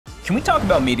Can we talk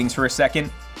about meetings for a second?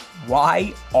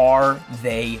 Why are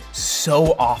they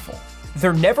so awful?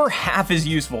 They're never half as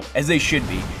useful as they should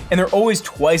be, and they're always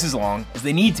twice as long as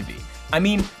they need to be. I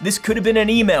mean, this could have been an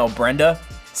email, Brenda.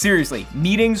 Seriously,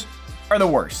 meetings are the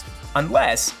worst,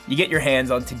 unless you get your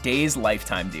hands on today's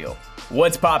lifetime deal.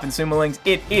 What's poppin', Sumolings?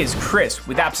 It is Chris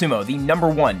with AppSumo, the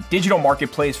 #1 digital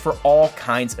marketplace for all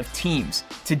kinds of teams.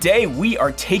 Today, we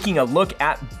are taking a look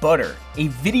at Butter, a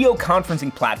video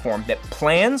conferencing platform that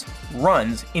plans,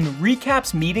 runs, and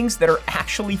recaps meetings that are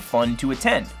actually fun to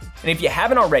attend. And if you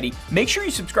haven't already, make sure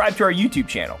you subscribe to our YouTube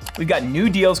channel. We've got new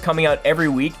deals coming out every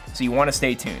week, so you wanna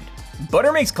stay tuned.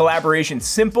 Butter makes collaboration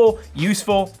simple,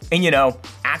 useful, and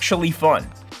actually fun.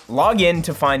 Log in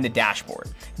to find the dashboard.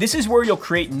 This is where you'll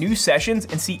create new sessions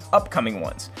and see upcoming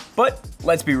ones. But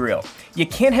let's be real, you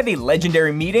can't have a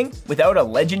legendary meeting without a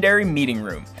legendary meeting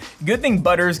room. Good thing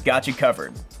Butter's got you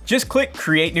covered. Just click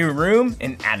Create New Room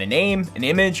and add a name, an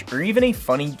image, or even a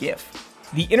funny GIF.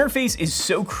 The interface is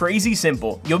so crazy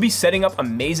simple, you'll be setting up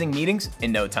amazing meetings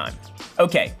in no time.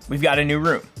 Okay, we've got a new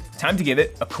room. Time to give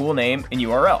it a cool name and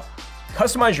URL.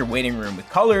 Customize your waiting room with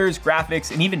colors,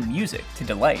 graphics, and even music to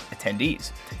delight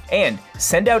attendees. And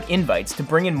send out invites to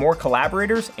bring in more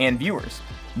collaborators and viewers.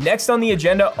 Next on the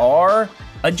agenda are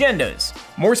agendas.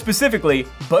 More specifically,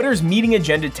 Butter's meeting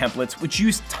agenda templates, which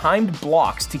use timed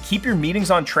blocks to keep your meetings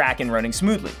on track and running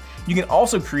smoothly. You can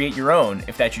also create your own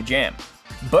if that's your jam.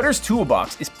 Butter's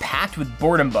toolbox is packed with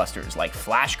boredom busters like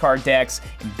flashcard decks,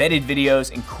 embedded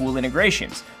videos, and cool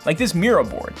integrations, like this Miro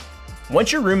board.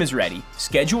 Once your room is ready,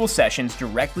 schedule sessions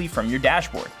directly from your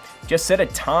dashboard. Just set a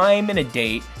time and a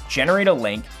date, generate a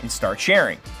link, and start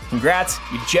sharing. Congrats,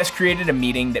 you've just created a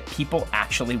meeting that people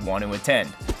actually want to attend.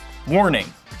 Warning,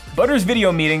 Butter's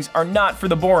video meetings are not for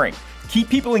the boring. Keep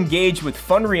people engaged with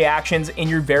fun reactions and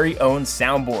your very own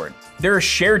soundboard. There are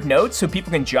shared notes so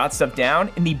people can jot stuff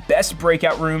down in the best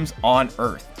breakout rooms on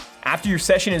earth. After your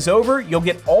session is over, you'll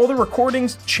get all the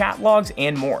recordings, chat logs,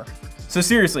 and more. So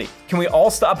seriously, can we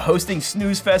all stop hosting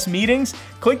snooze fest meetings?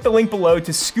 Click the link below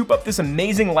to scoop up this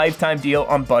amazing lifetime deal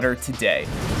on Butter today.